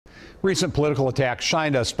Recent political attacks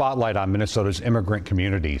shined a spotlight on Minnesota's immigrant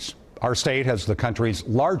communities. Our state has the country's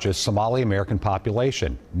largest Somali-American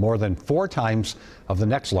population, more than 4 times of the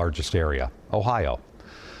next largest area, Ohio.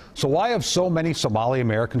 So why have so many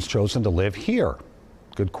Somali-Americans chosen to live here?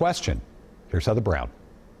 Good question. Here's Heather Brown.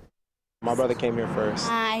 My brother came here first.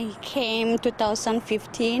 I came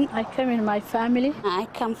 2015. I came in my family. I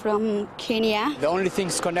come from Kenya. The only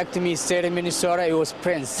things connecting me state of Minnesota, it was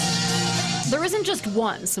Prince. There isn't just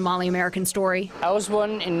one Somali-American story. I was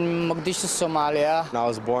born in Mogadishu, Somalia. And I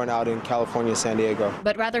was born out in California, San Diego.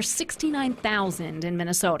 But rather 69,000 in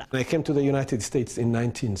Minnesota. I came to the United States in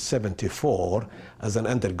 1974 as an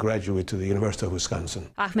undergraduate to the University of Wisconsin.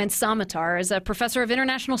 Ahmed Samatar is a professor of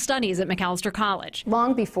international studies at Macalester College.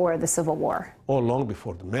 Long before the Civil War. Oh, long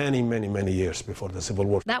before, many years before the Civil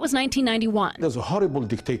War. That was 1991. There was a horrible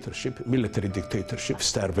dictatorship, military dictatorship,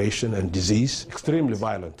 starvation and disease, extremely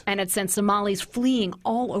violent. And it sent Somalis fleeing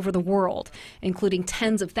all over the world, including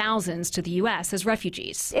tens of thousands to the U.S. as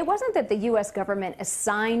refugees. It wasn't that the U.S. government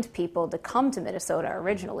assigned people to come to Minnesota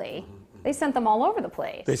originally. They sent them all over the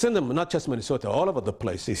place. They sent them not just Minnesota, all over the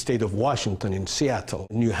place. The state of Washington, in Seattle,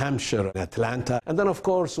 New Hampshire, Atlanta. And then, of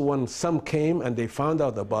course, when some came and they found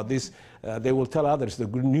out about this, they will tell others the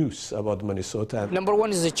good news about Minnesota. Number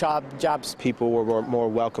one is the jobs. People were more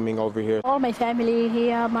welcoming over here. All my family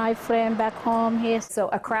here, my friend back home here. So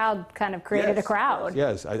a crowd kind of created a crowd.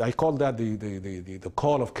 Yes, I call that the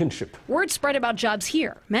call of kinship. Word spread about jobs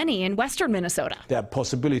here, many in western Minnesota. The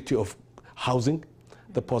possibility of housing,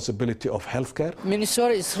 the possibility of health care.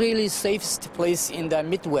 Minnesota is really the safest place in the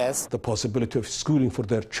Midwest. The possibility of schooling for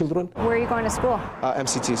their children. Where are you going to school?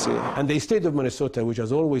 MCTC. And the state of Minnesota, which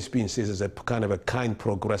has always been seen as a kind of a kind,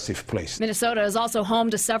 progressive place. Minnesota is also home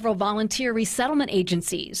to several volunteer resettlement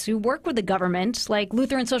agencies who work with the government, like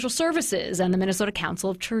Lutheran Social Services and the Minnesota Council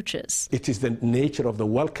of Churches. It is the nature of the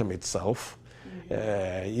welcome itself.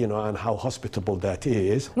 And how hospitable that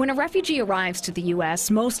is. When a refugee arrives to the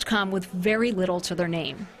U.S., most come with very little to their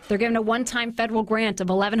name. They're given a one-time federal grant of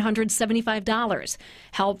 $1,175,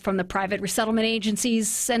 help from the private resettlement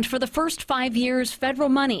agencies, and for the first 5 years, federal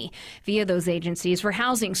money via those agencies for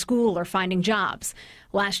housing, school, or finding jobs.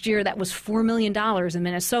 Last year, that was $4 million in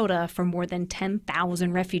Minnesota for more than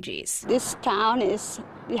 10,000 refugees. This town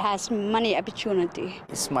has many opportunity.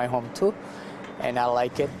 It's my home too, and I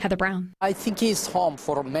like it. Heather Brown. I think it's home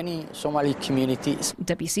for many Somali communities.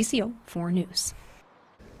 WCCO 4 News.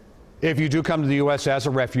 If you do come to the U.S. as a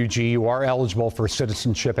refugee, you are eligible for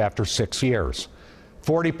citizenship after 6 years.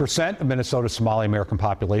 40% of Minnesota's Somali-American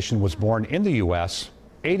population was born in the U.S.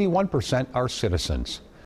 81% are citizens.